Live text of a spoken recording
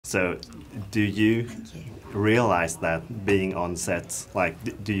So, do you realize that being on set, like,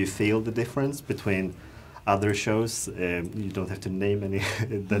 do you feel the difference between other shows? You don't have to name any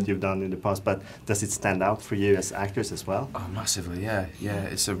that you've done in the past, but does it stand out for you as actors as well? Oh, massively, yeah.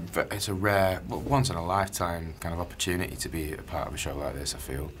 It's a rare, once in a lifetime kind of opportunity to be a part of a show like this, I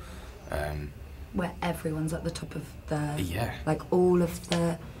feel. Where everyone's at the top of their... Yeah. Like, all of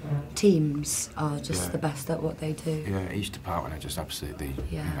the teams are just the best at what they do. Yeah, each department are just absolutely,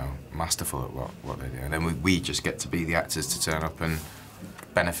 you know, masterful at what they do. And then we just get to be the actors to turn up and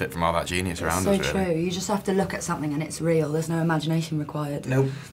benefit from all that genius around us, really. It's so true. You just have to look at something and it's real. There's no imagination required. Nope.